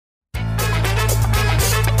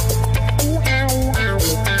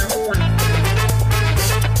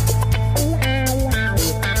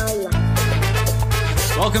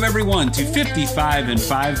everyone, to 55 and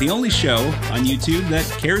 5, the only show on YouTube that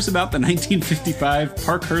cares about the 1955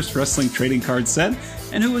 Parkhurst Wrestling trading card set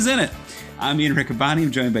and who was in it. I'm Ian Riccaboni.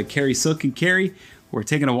 I'm joined by Cary Silkin and Cary. We're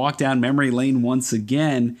taking a walk down memory lane once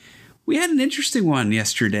again. We had an interesting one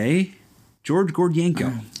yesterday. George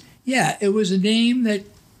Gordienko. Yeah, it was a name that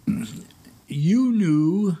you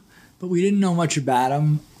knew, but we didn't know much about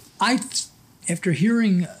him. After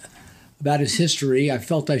hearing about his history, I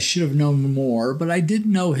felt I should have known more, but I did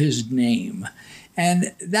know his name.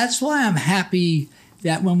 And that's why I'm happy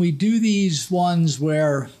that when we do these ones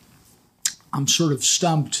where I'm sort of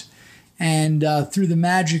stumped, and through the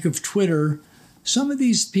magic of Twitter, some of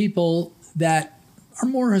these people that are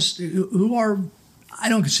more, who are, I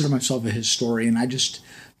don't consider myself a historian, I just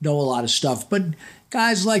know a lot of stuff, but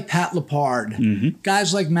guys like Pat Lepard,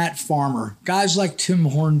 guys like Matt Farmer, guys like Tim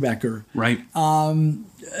Hornbecker. Right.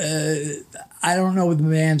 I don't know the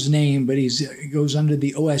man's name, but he goes under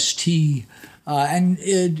the OST. And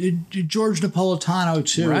George Napolitano,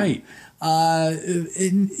 too. Right.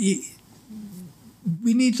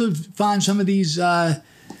 We need to find some of these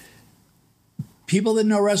people that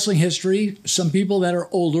know wrestling history, some people that are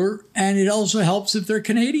older, and it also helps if they're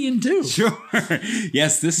Canadian, too. Sure.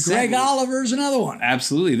 Yes, this Greg Oliver's another one.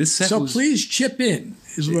 Absolutely. This set So please chip in,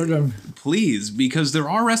 is what I'm... Please, because there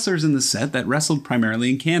are wrestlers in the set that wrestled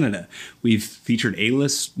primarily in Canada. We've featured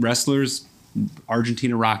A-list wrestlers,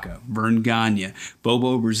 Argentina Rocca, Vern Gagne,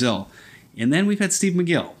 Bobo Brazil. And then we've had Steve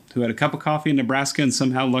McGill, who had a cup of coffee in Nebraska and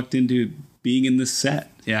somehow lucked into being in this set.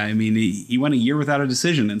 Yeah, I mean, he went a year without a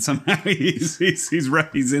decision, and somehow he's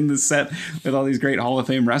in this set with all these great Hall of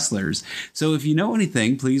Fame wrestlers. So if you know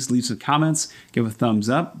anything, please leave some comments, give a thumbs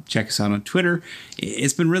up, check us out on Twitter.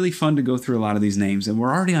 It's been really fun to go through a lot of these names, and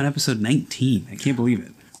we're already on episode 19. I can't believe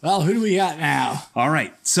it. Well, who do we got now? All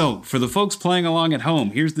right, so for the folks playing along at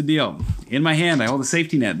home, here's the deal. In my hand, I hold a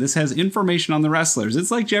safety net. This has information on the wrestlers.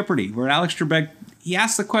 It's like Jeopardy, where Alex Trebek, he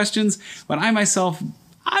asks the questions, but I myself...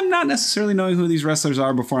 I'm not necessarily knowing who these wrestlers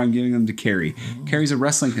are before I'm giving them to Cary. Cary's a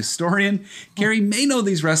wrestling historian. Cary may know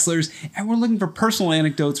these wrestlers, and we're looking for personal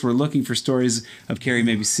anecdotes. We're looking for stories of Cary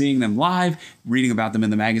maybe seeing them live, reading about them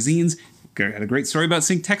in the magazines. Cary had a great story about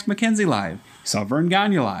seeing Tex McKenzie live. He saw Vern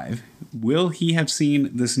Gagne live. Will he have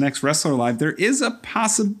seen this next wrestler live? There is a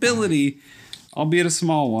possibility, albeit a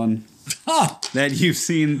small one, that you've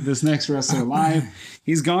seen this next wrestler live.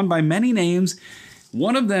 He's gone by many names.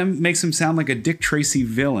 One of them makes him sound like a Dick Tracy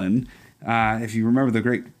villain. If you remember the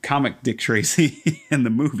great comic Dick Tracy in the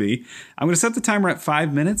movie. I'm going to set the timer at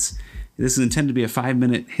 5 minutes. This is intended to be a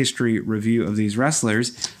 5-minute history review of these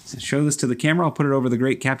wrestlers. I'll show this to the camera. I'll put it over the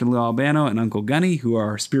great Captain Lou Albano and Uncle Gunny, who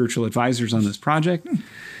are our spiritual advisors on this project.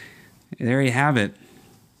 There you have it.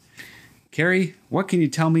 Cary, what can you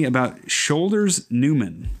tell me about Shoulders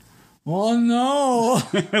Newman? Oh, no.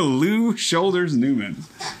 Lou Shoulders Newman.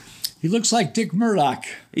 He looks like Dick Murdoch.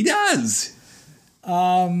 He does.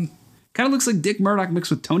 Kind of looks like Dick Murdoch mixed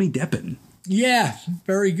with Tony Deppen. Yeah,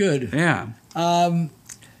 very good. Yeah. Oh,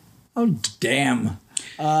 damn.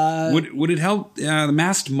 Would it help the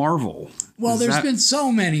Masked Marvel? Well, there's been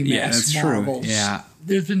so many Masked Marvels. True. Yeah.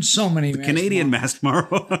 There's been so many the Canadian Masked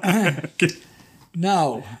Marvel.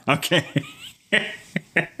 No. Okay.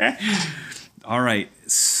 All right.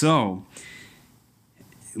 So...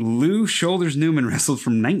 Lou Shoulders Newman wrestled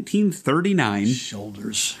from 1939 to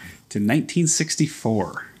 1964. Or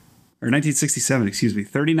 1967, excuse me.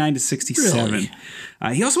 39 to 67. Really?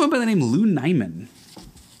 He also went by the name Lou Nyman.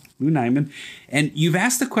 Lou Nyman. And you've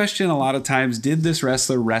asked the question a lot of times, did this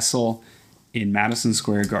wrestler wrestle in Madison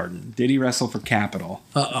Square Garden? Did he wrestle for Capitol?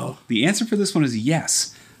 Uh-oh. The answer for this one is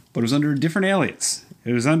yes, but it was under a different alias.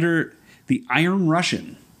 It was under the Iron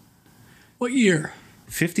Russian. What year?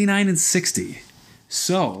 59 and 60.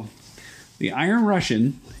 So, the Iron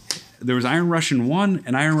Russian, there was Iron Russian 1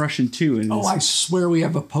 and Iron Russian 2. And I swear we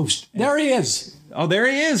have a post. There he is. Oh, there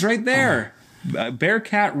he is, right there.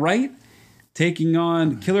 Bearcat Wright taking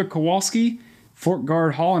on Killer Kowalski, Fort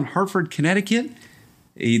Guard Hall in Hartford, Connecticut.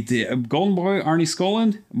 Golden Boy Arnie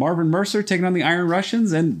Skoland, Marvin Mercer taking on the Iron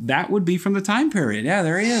Russians, and that would be from the time period. Yeah,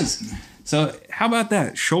 there he is. So how about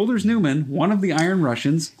that? Shoulders Newman, one of the Iron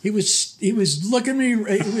Russians. He was looking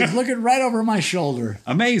right over my shoulder.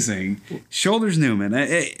 Amazing. Shoulders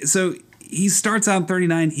Newman. So he starts out in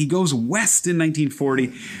 39. He goes west in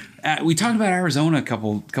 1940. We talked about Arizona a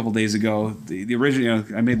couple days ago. The original,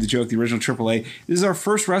 I made the joke, the original AAA. This is our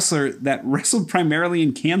first wrestler that wrestled primarily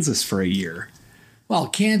in Kansas for a year. Well,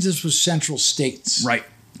 Kansas was Central States. Right.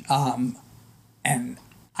 And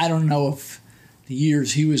I don't know if the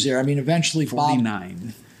years he was there. I mean, eventually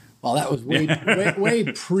 49. Well, that was way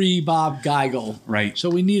pre-Bob Geigel. Right. So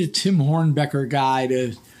we need a Tim Hornbecker guy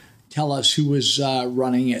to tell us who was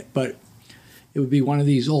running it, but it would be one of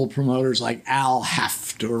these old promoters like Al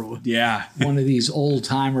Heft or one of these old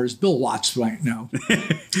timers. Bill Watts might know.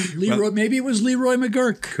 Leroy, maybe it was Leroy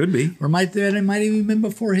McGurk. Could be. Or it might have even been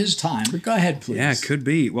before his time. But go ahead, please. Yeah, it could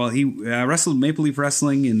be. Well, he wrestled Maple Leaf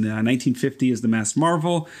Wrestling in 1950 as the Masked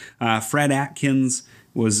Marvel. Fred Atkins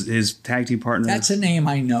was his tag team partner. That's a name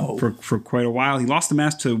I know. For quite a while. He lost the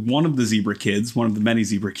mask to one of the Zebra Kids, one of the many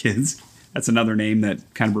Zebra Kids. That's another name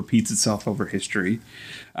that kind of repeats itself over history.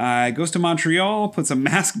 Goes to Montreal, puts a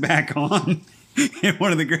mask back on. And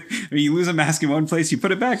one of the great, you lose a mask in one place, you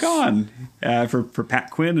put it back on. For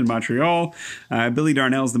Pat Quinn in Montreal. Billy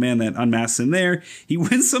Darnell's the man that unmasks him there. He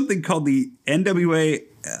wins something called the NWA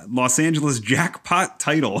Los Angeles Jackpot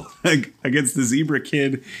title against the Zebra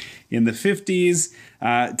Kid in the 50s.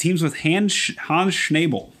 Teams with Hans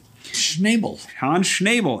Schnabel. Hans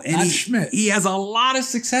Schnabel. And he has a lot of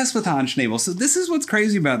success with Hans Schnabel. So this is what's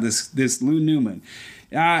crazy about this Lou Newman.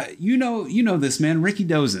 You know this man, Ricky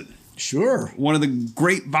Dozen. Sure. One of the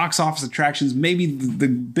great box office attractions, maybe the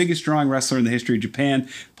biggest drawing wrestler in the history of Japan.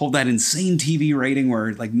 Pulled that insane TV rating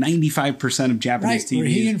where like 95% of Japanese TV. Where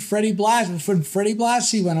he and Freddie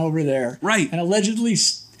Blassie went over there. Right. And allegedly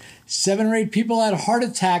 7 or 8 people had heart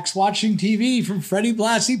attacks watching TV from Freddie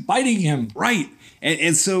Blassie biting him. Right.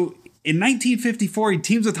 And so in 1954, he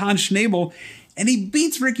teams with Hans Schnabel, and he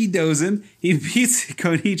beats Ricky Dozen. He beats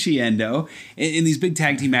Konichi Endo in these big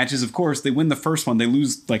tag team matches. Of course, they win the first one. They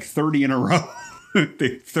lose like 30 in a row.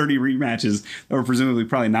 30 rematches that were presumably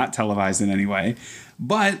probably not televised in any way.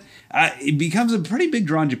 But it becomes a pretty big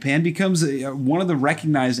draw in Japan, becomes one of the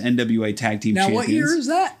recognized NWA tag team champions. Now, what year is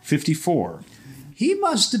that? 54. He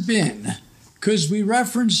must have been, because we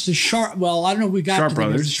referenced the Sharp, well, I don't know if we got Sharp to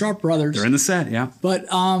Brothers. The Sharp Brothers. They're in the set, yeah. But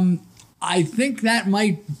I think that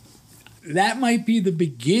might be the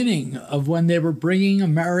beginning of when they were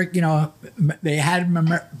bringing they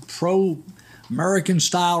had pro-American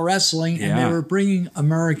style wrestling, and they were bringing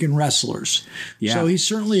American wrestlers. Yeah. So he's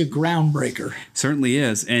certainly a groundbreaker. Certainly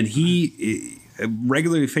is. And he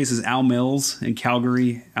regularly faces Al Mills in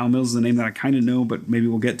Calgary. Al Mills is a name that I kind of know, but maybe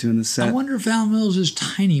we'll get to in this set. I wonder if Al Mills is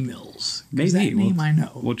Tiny Mills. Maybe. That name I know.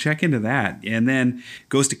 We'll check into that. And then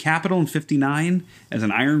goes to Capitol in 59 as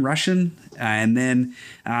an Iron Russian. And then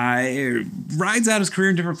rides out his career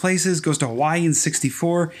in different places. Goes to Hawaii in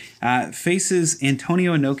 64. Faces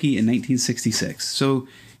Antonio Inoki in 1966. So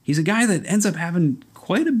he's a guy that ends up having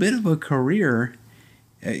quite a bit of a career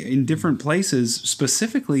in different places,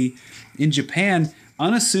 specifically in Japan,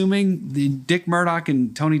 unassuming. The Dick Murdoch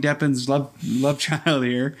and Tony Deppin's love child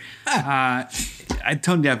here.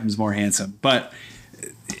 Tony Deppin's more handsome, but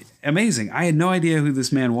amazing. I had no idea who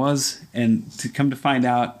this man was, and to come to find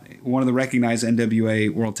out, one of the recognized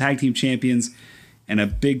NWA World Tag Team Champions and a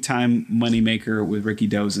big-time moneymaker with Ricky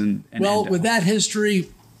Dozen. And well, Endo. With that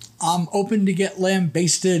history, I'm open to get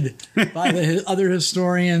lambasted by the other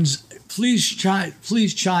historians. Please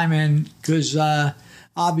chime in, because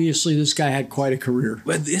obviously this guy had quite a career.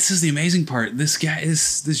 But this is the amazing part. This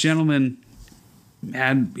gentleman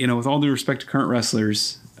had, with all due respect to current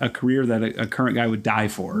wrestlers, a career that a current guy would die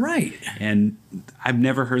for. Right. And I've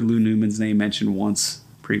never heard Lou Newman's name mentioned once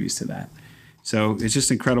previous to that. So it's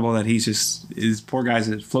just incredible that his poor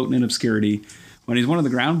guy's floating in obscurity when he's one of the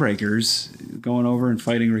groundbreakers, going over and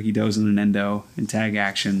fighting Ricky Dozen and Endo in tag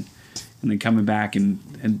action, and then coming back and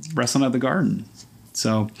wrestling at the Garden.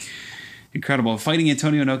 So incredible. Fighting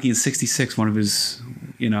Antonio Inoki in 66, one of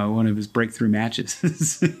his breakthrough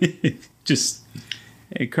matches. Just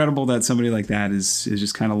incredible that somebody like that is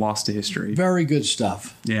just kind of lost to history. Very good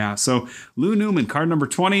stuff. Yeah. So Lou Newman, card number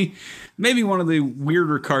 20, maybe one of the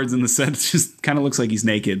weirder cards in the set. It just kind of looks like he's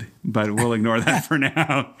naked, but we'll ignore that for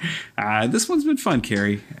now. This one's been fun,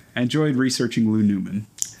 Cary. I enjoyed researching Lou Newman.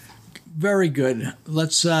 Very good.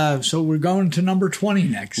 Let's. So we're going to number 20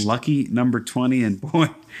 next. Lucky number 20, and boy,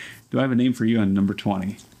 do I have a name for you on number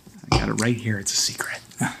 20. I got it right here. It's a secret.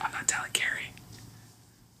 I'm not telling Cary.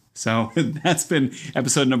 So that's been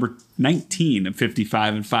episode number 19 of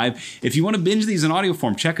 55 and 5. If you want to binge these in audio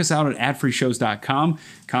form, check us out at adfreeshows.com.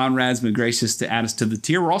 Conrad's been gracious to add us to the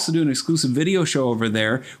tier. We're also doing an exclusive video show over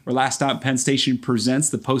there where Last Stop Penn Station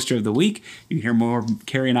presents the poster of the week. You can hear more of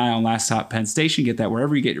Cary and I on Last Stop Penn Station. Get that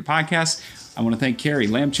wherever you get your podcasts. I want to thank Cary,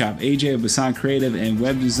 Lamb Chop, AJ of Bisson Creative, and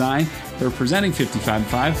Web Design for presenting 55 and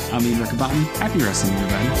 5. I'm Ian Rickabotten. Happy wrestling,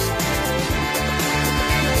 everybody.